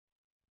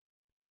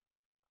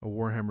A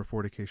Warhammer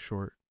 40k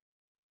short,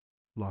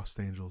 Lost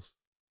Angels.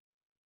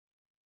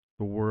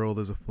 The world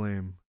is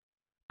aflame.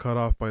 Cut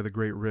off by the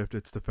great rift,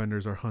 its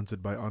defenders are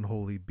hunted by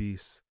unholy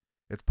beasts,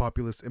 its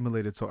populace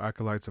immolated so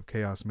acolytes of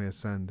chaos may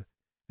ascend,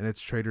 and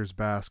its traitors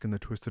bask in the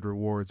twisted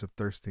rewards of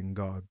thirsting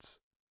gods.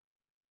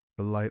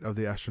 The light of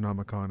the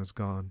Astronomicon is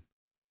gone.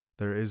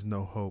 There is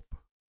no hope,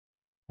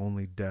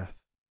 only death.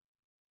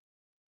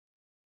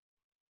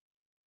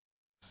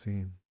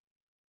 Scene.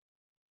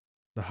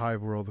 The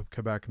Hive World of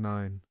Keback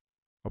IX,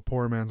 a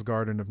poor man's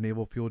garden of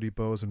naval fuel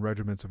depots and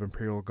regiments of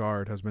Imperial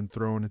Guard, has been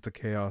thrown into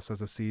chaos as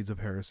the seeds of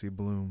heresy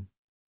bloom.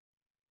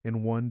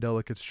 In one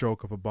delicate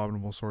stroke of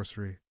abominable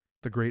sorcery,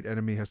 the great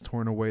enemy has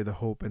torn away the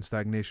hope and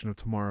stagnation of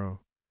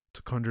tomorrow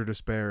to conjure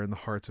despair in the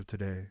hearts of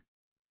today.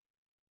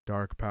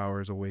 Dark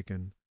powers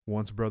awaken,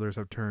 once brothers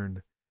have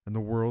turned, and the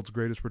world's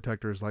greatest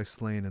protectors lie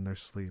slain in their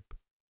sleep.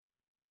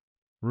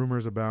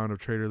 Rumors abound of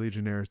traitor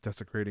legionnaires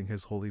desecrating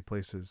his holy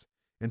places,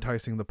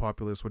 enticing the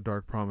populace with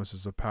dark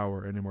promises of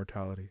power and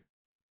immortality.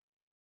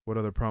 What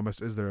other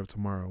promise is there of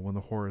tomorrow when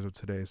the horrors of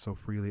today so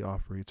freely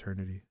offer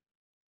eternity?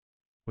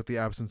 With the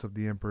absence of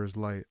the Emperor's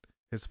light,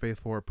 his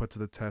faithful are put to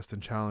the test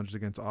and challenged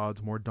against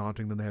odds more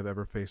daunting than they have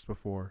ever faced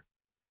before.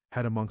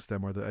 Head amongst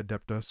them are the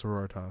Adepta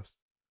Sororitas,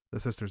 the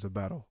Sisters of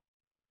Battle.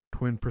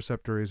 Twin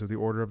preceptories of the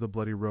Order of the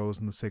Bloody Rose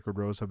and the Sacred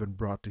Rose have been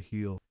brought to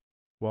heal.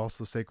 Whilst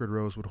the Sacred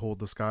Rose would hold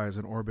the skies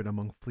and orbit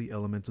among fleet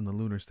elements in the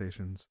lunar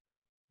stations,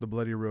 the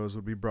Bloody Rose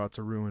would be brought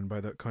to ruin by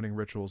the cunning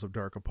rituals of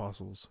dark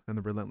apostles and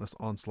the relentless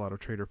onslaught of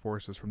traitor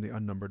forces from the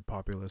unnumbered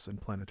populace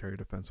and planetary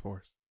defense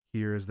force.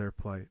 Here is their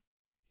plight.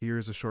 Here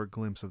is a short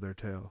glimpse of their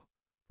tale.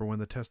 For when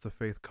the test of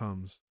faith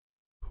comes,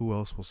 who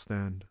else will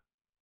stand?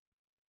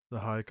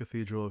 The high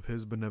cathedral of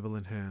his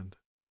benevolent hand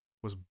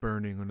was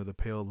burning under the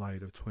pale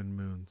light of twin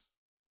moons.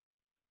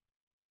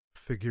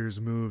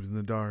 Figures moved in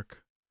the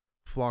dark,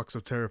 flocks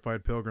of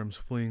terrified pilgrims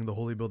fleeing the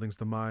holy building's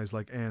demise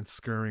like ants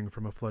scurrying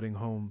from a flooding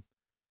home.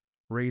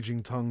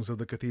 Raging tongues of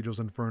the cathedral's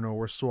inferno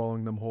were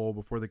swallowing them whole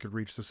before they could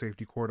reach the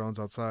safety cordons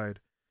outside,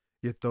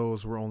 yet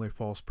those were only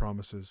false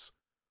promises.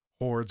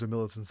 Hordes of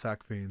militant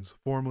sack fiends,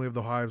 formerly of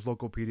the Hive's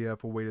local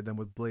PDF, awaited them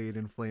with blade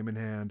and flame in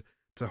hand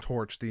to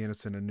torch the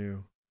innocent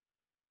anew.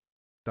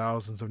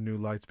 Thousands of new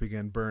lights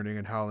began burning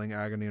and howling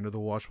agony under the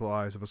watchful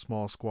eyes of a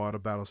small squad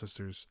of battle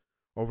sisters,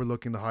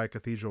 overlooking the high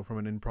cathedral from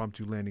an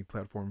impromptu landing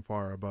platform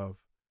far above.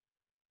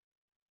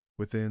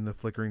 Within the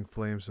flickering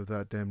flames of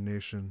that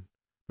damnation,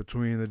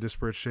 between the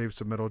disparate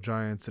shapes of metal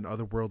giants and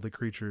otherworldly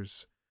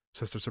creatures,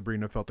 Sister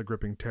Sabrina felt the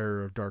gripping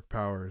terror of dark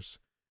powers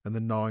and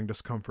the gnawing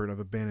discomfort of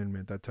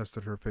abandonment that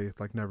tested her faith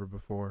like never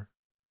before.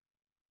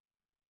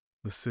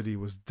 The city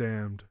was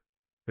damned.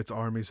 Its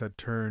armies had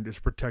turned, its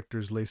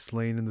protectors lay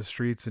slain in the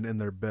streets and in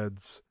their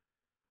beds.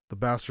 The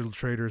bastard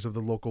traitors of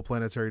the local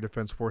planetary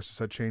defense forces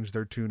had changed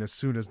their tune as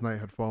soon as night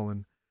had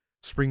fallen,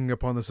 springing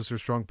upon the sister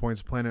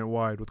strongpoints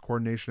planet-wide with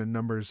coordination and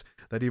numbers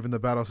that even the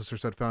battle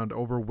sisters had found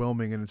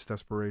overwhelming in its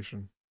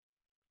desperation.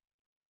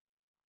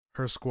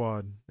 Her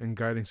squad, and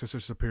guiding Sister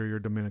Superior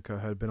Dominica,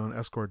 had been on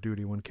escort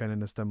duty when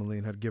Canoness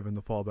Demeline had given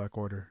the fallback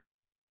order.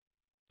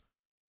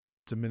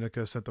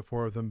 Dominica sent the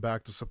four of them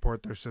back to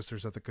support their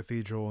sisters at the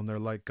cathedral and their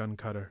light gun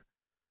cutter.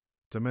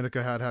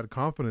 Dominica had had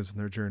confidence in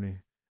their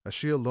journey, as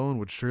she alone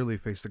would surely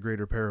face the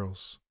greater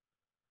perils.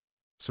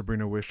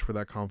 Sabrina wished for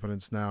that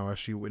confidence now as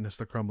she witnessed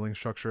the crumbling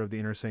structure of the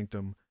inner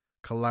sanctum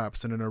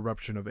collapse in an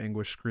eruption of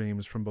anguished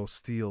screams from both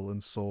steel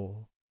and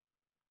soul.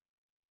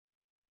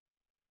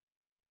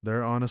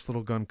 Their honest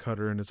little gun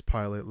cutter and its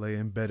pilot lay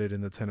embedded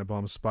in the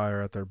Tenenbaum spire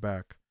at their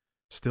back,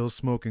 still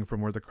smoking from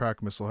where the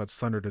crack missile had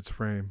sundered its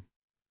frame.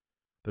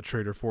 The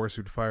traitor force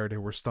who'd fired it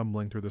were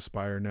stumbling through the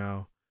spire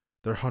now,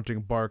 their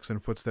hunting barks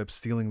and footsteps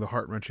stealing the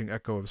heart-wrenching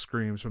echo of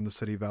screams from the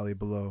city valley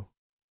below.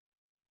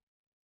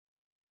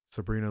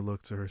 Sabrina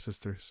looked to her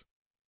sisters,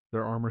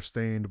 their armor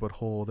stained but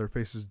whole, their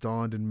faces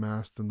donned and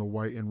masked in the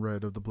white and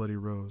red of the bloody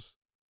rose.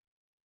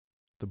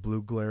 The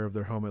blue glare of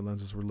their helmet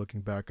lenses were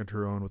looking back into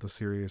her own with a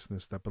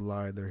seriousness that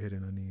belied their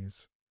hidden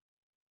unease.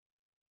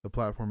 The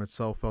platform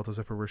itself felt as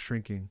if it were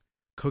shrinking,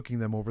 cooking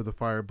them over the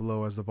fire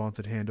below as the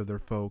vaunted hand of their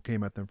foe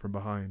came at them from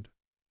behind.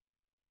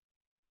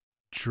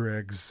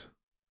 Dregs.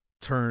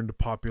 Turned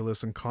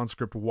populace and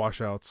conscript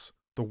washouts,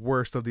 the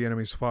worst of the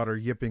enemy's fodder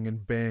yipping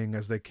and baying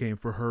as they came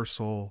for her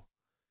soul.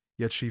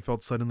 Yet she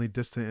felt suddenly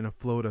distant and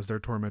afloat as their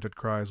tormented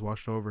cries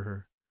washed over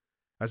her,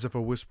 as if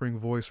a whispering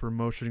voice were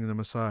motioning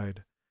them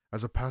aside,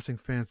 as a passing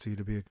fancy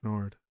to be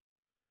ignored.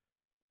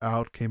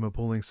 Out came a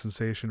pulling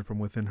sensation from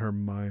within her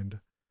mind,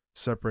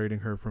 separating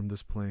her from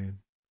this plane.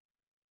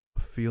 A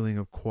feeling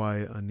of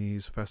quiet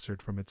unease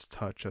festered from its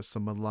touch as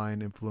some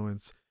malign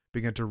influence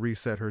began to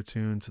reset her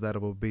tune to that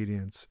of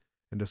obedience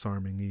and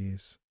disarming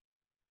ease.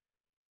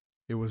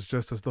 It was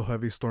just as the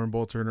heavy storm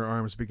bolter in her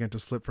arms began to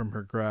slip from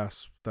her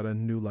grasp that a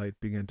new light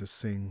began to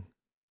sing.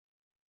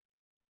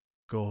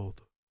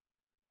 Gold.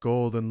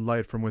 Gold and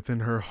light from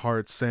within her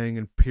heart sang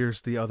and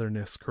pierced the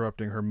otherness,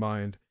 corrupting her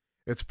mind,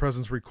 its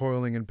presence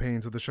recoiling in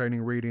pains of the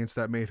shining radiance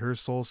that made her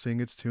soul sing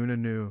its tune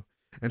anew,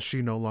 and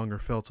she no longer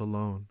felt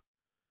alone.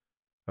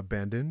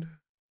 Abandoned?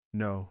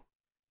 No.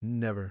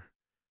 Never.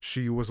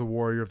 She was a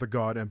warrior of the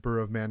god emperor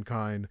of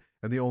mankind,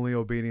 and the only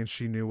obedience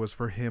she knew was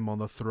for him on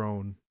the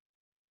throne.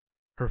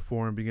 Her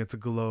form began to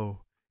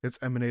glow, its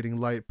emanating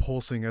light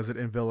pulsing as it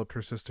enveloped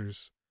her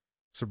sisters.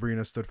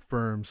 Sabrina stood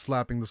firm,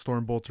 slapping the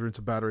storm bolter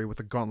into battery with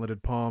a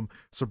gauntleted palm.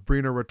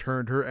 Sabrina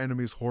returned her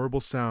enemy's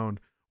horrible sound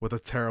with a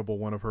terrible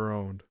one of her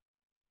own.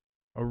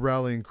 A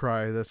rallying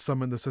cry that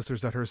summoned the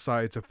sisters at her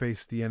side to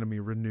face the enemy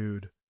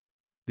renewed.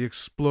 The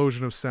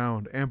explosion of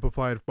sound,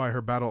 amplified by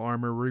her battle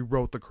armor,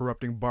 rewrote the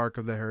corrupting bark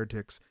of the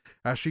heretics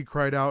as she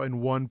cried out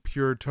in one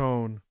pure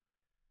tone,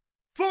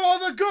 "For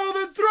the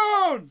Golden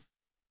Throne!"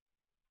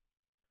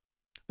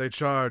 They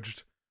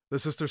charged. The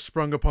sisters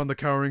sprung upon the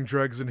cowering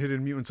dregs and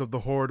hidden mutants of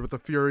the Horde with a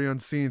fury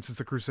unseen since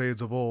the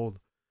Crusades of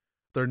old.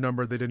 Their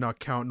number they did not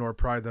count nor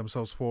pride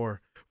themselves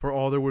for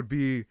all there would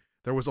be,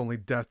 there was only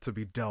death to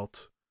be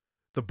dealt.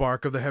 The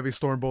bark of the heavy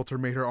stormbolter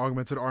made her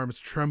augmented arms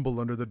tremble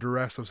under the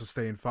duress of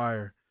sustained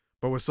fire,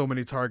 but with so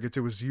many targets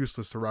it was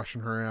useless to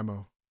ration her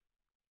ammo.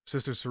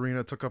 Sister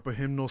Serena took up a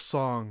hymnal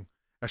song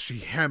as she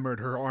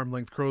hammered her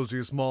arm-length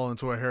Crozius maul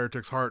into a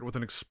heretic's heart with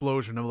an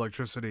explosion of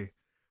electricity,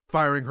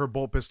 firing her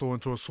bolt pistol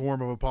into a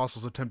swarm of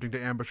apostles attempting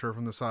to ambush her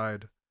from the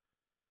side.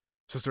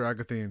 Sister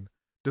Agathene,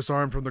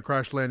 disarmed from the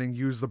crash landing,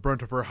 used the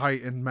brunt of her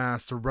height and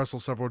mass to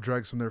wrestle several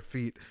dregs from their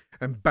feet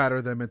and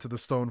batter them into the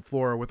stone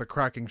floor with a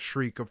cracking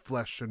shriek of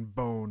flesh and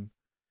bone.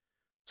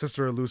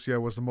 Sister Lucia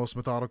was the most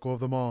methodical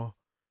of them all,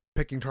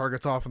 picking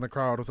targets off in the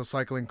crowd with a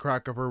cycling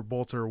crack of her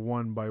bolter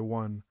one by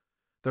one.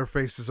 Their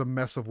faces a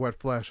mess of wet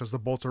flesh as the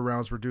bolter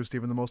rounds reduced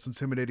even the most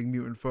intimidating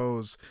mutant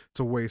foes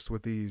to waste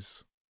with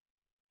ease.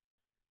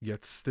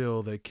 Yet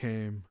still they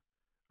came.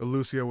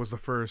 Lucia was the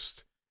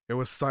first. It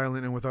was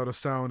silent and without a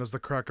sound as the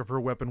crack of her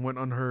weapon went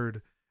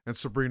unheard, and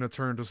Sabrina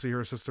turned to see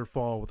her sister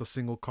fall with a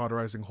single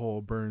cauterizing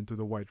hole burned through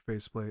the white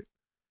faceplate.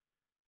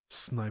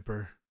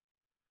 Sniper.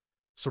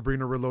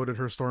 Sabrina reloaded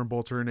her storm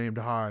bolter and aimed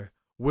high,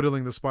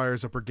 whittling the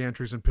spires of her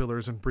gantries and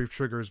pillars in brief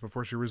triggers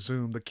before she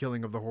resumed the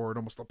killing of the Horde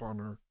almost upon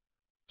her.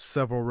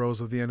 Several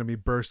rows of the enemy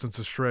burst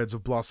into shreds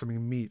of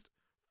blossoming meat,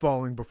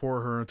 falling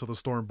before her until the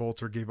storm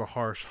bolter gave a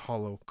harsh,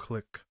 hollow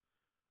click.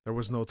 There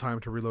was no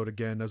time to reload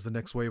again as the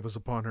next wave was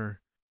upon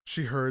her.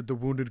 She heard the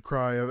wounded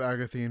cry of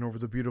Agathene over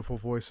the beautiful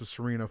voice of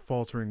Serena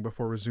faltering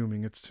before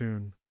resuming its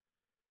tune.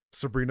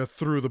 Sabrina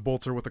threw the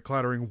bolter with a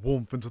clattering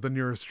whoomph into the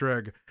nearest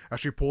dreg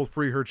as she pulled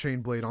free her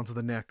chain blade onto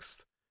the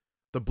next.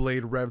 The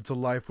blade revved to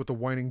life with a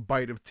whining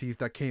bite of teeth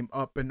that came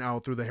up and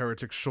out through the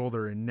heretic's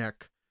shoulder and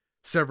neck,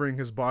 severing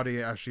his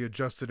body as she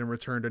adjusted and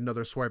returned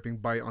another swiping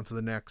bite onto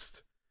the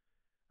next.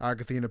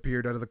 Agathene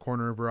appeared out of the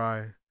corner of her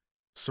eye.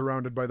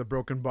 Surrounded by the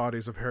broken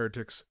bodies of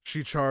heretics,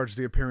 she charged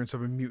the appearance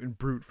of a mutant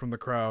brute from the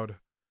crowd.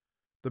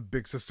 The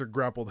big sister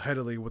grappled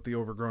headily with the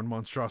overgrown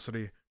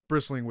monstrosity,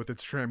 bristling with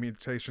its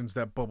transmutations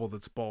that bubbled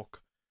its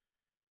bulk.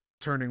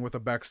 Turning with a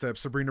backstep,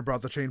 Sabrina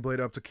brought the chain blade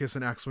up to kiss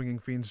an axe-swinging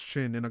fiend's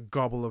chin in a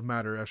gobble of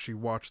matter as she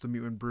watched the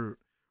mutant brute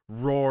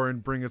roar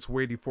and bring its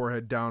weighty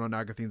forehead down on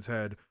Agathene's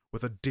head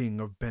with a ding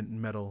of bent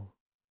metal.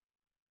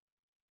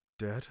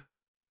 Dead?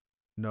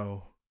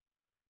 No.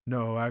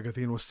 No,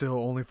 Agathene was still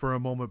only for a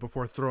moment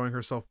before throwing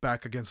herself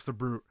back against the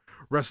brute,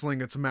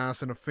 wrestling its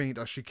mass in a feint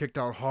as she kicked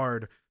out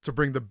hard to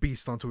bring the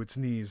beast onto its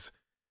knees.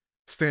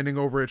 Standing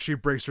over it, she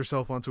braced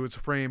herself onto its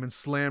frame and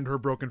slammed her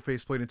broken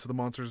faceplate into the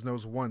monster's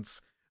nose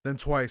once, then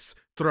twice,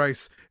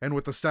 thrice, and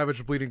with a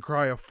savage bleeding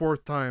cry a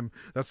fourth time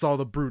that saw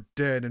the brute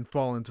dead and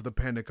fall into the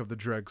panic of the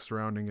dregs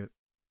surrounding it.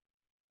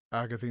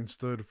 Agathene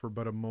stood for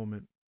but a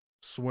moment,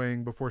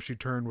 swaying before she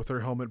turned with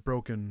her helmet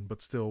broken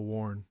but still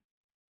worn.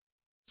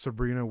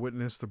 Sabrina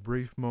witnessed a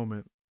brief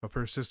moment of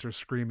her sister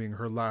screaming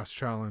her last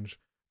challenge,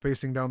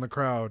 facing down the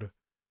crowd,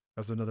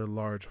 as another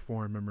large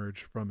form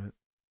emerged from it.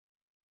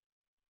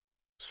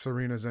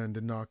 Serena's end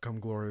did not come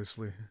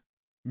gloriously.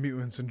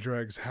 Mutants and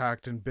dregs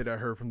hacked and bit at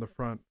her from the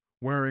front,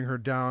 wearing her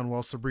down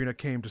while Sabrina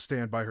came to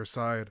stand by her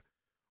side.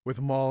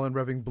 With maul and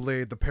revving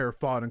blade, the pair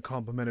fought and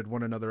complemented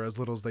one another as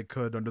little as they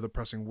could under the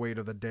pressing weight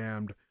of the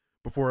damned,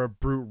 before a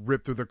brute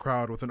ripped through the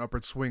crowd with an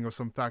upward swing of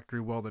some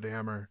factory-welded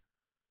hammer.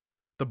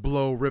 The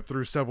blow ripped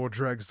through several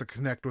dregs to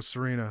connect with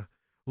Serena,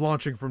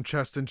 launching from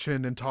chest and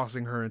chin and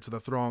tossing her into the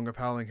throng of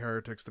howling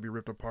heretics to be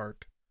ripped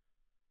apart.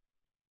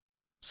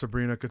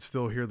 Sabrina could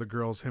still hear the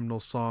girl's hymnal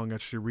song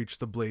as she reached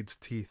the blade's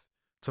teeth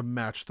to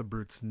match the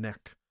brute's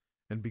neck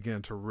and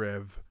began to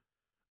rev.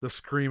 The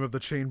scream of the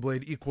chain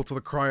blade equal to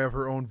the cry of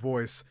her own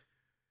voice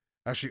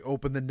as she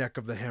opened the neck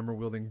of the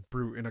hammer-wielding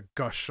brute in a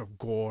gush of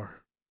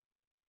gore.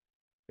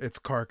 Its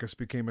carcass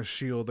became a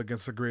shield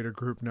against the greater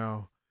group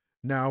now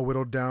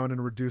whittled down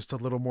and reduced to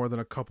little more than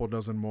a couple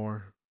dozen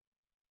more.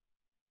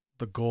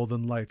 The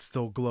golden light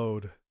still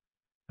glowed,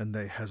 and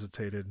they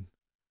hesitated.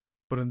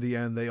 But in the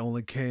end they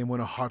only came when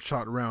a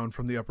hot-shot round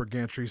from the upper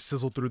gantry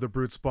sizzled through the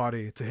brute's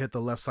body to hit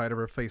the left side of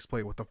her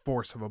faceplate with the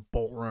force of a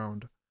bolt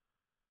round.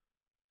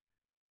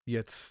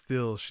 Yet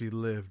still she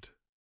lived.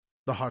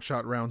 The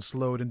hot-shot round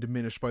slowed and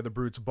diminished by the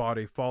brute's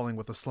body falling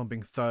with a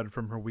slumping thud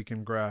from her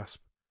weakened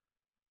grasp.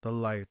 The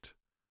light,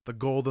 The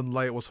golden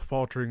light was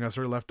faltering as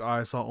her left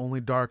eye saw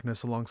only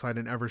darkness alongside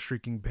an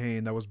ever-shrieking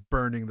pain that was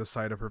burning the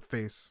side of her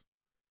face.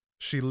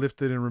 She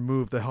lifted and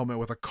removed the helmet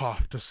with a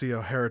cough to see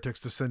a heretic's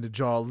descended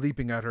jaw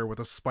leaping at her with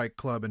a spiked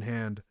club in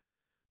hand.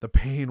 The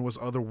pain was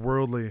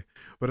otherworldly,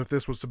 but if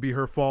this was to be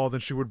her fall,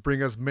 then she would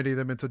bring as many of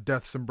them into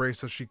death's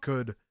embrace as she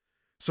could.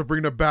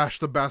 Sabrina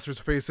bashed the bastard's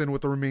face in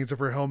with the remains of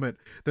her helmet,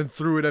 then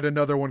threw it at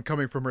another one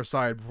coming from her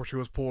side before she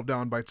was pulled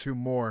down by two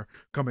more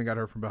coming at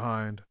her from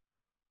behind.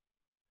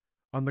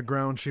 On the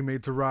ground she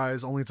made to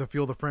rise, only to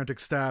feel the frantic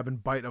stab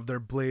and bite of their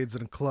blades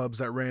and clubs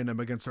at random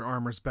against her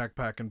armor's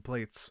backpack and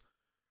plates.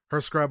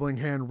 Her scrabbling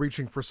hand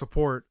reaching for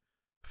support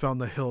found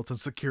the hilt and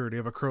security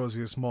of a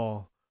Crozius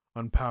maul,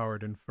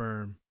 unpowered and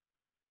firm.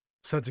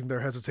 Sensing their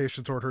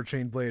hesitation toward her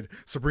chain blade,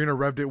 Sabrina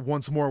revved it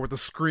once more with a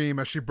scream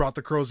as she brought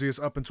the Crozius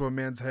up into a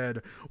man's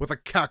head with a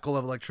cackle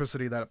of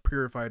electricity that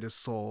purified his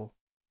soul.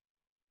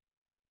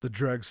 The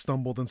dreg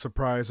stumbled in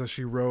surprise as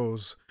she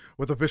rose,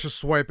 with a vicious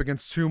swipe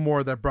against two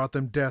more that brought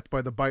them death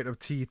by the bite of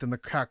teeth and the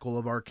cackle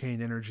of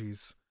arcane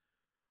energies.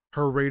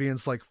 Her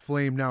radiance like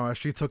flame now as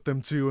she took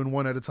them two and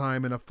one at a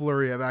time in a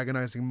flurry of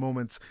agonizing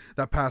moments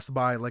that passed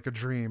by like a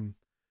dream.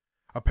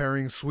 A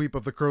parrying sweep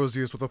of the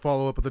Crozius with a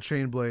follow-up of the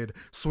chain blade.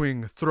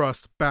 Swing,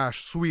 thrust,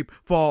 bash, sweep,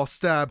 fall,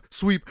 stab,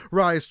 sweep,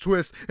 rise,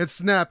 twist, and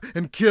snap,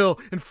 and kill,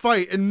 and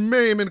fight, and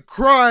maim, and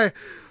cry,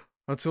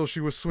 until she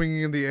was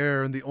swinging in the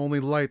air and the only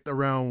light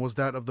around was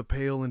that of the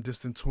pale and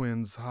distant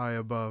twins high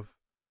above.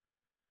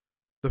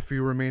 The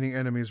few remaining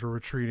enemies were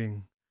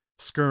retreating,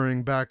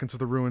 scurrying back into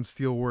the ruined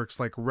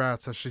steelworks like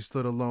rats as she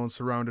stood alone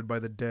surrounded by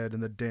the dead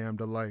and the damned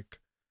alike.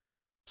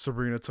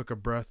 Sabrina took a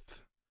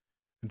breath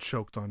and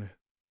choked on it.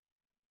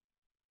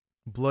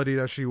 Bloodied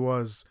as she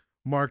was,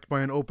 marked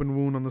by an open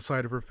wound on the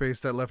side of her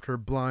face that left her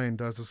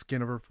blind as the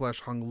skin of her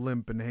flesh hung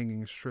limp in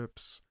hanging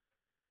strips.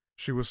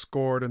 She was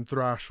scored and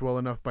thrashed well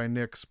enough by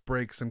nicks,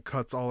 breaks, and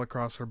cuts all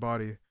across her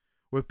body,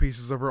 with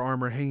pieces of her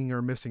armor hanging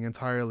or missing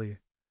entirely.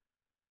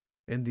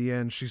 In the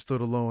end, she stood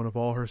alone of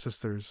all her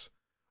sisters,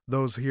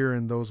 those here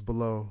and those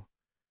below.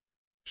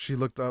 She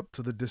looked up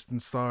to the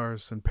distant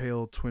stars and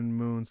pale twin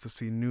moons to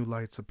see new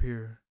lights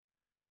appear.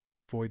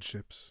 Void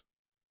ships.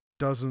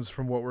 Dozens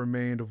from what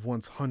remained of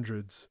once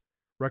hundreds,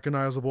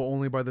 recognizable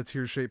only by the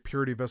tear-shaped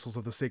purity vessels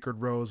of the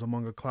Sacred Rose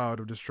among a cloud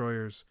of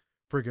destroyers,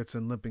 frigates,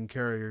 and limping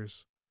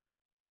carriers.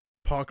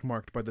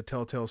 Pockmarked by the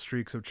telltale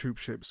streaks of troop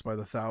ships by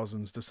the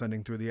thousands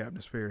descending through the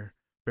atmosphere,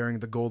 bearing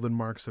the golden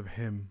marks of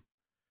him,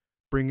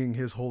 bringing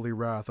his holy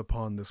wrath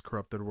upon this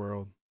corrupted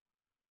world.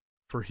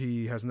 For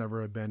he has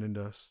never abandoned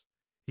us.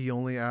 He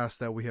only asks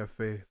that we have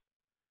faith.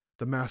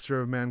 The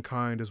Master of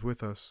mankind is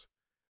with us,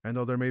 and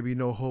though there may be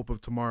no hope of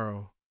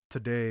tomorrow,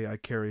 today I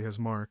carry his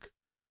mark.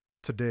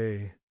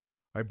 Today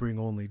I bring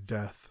only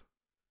death.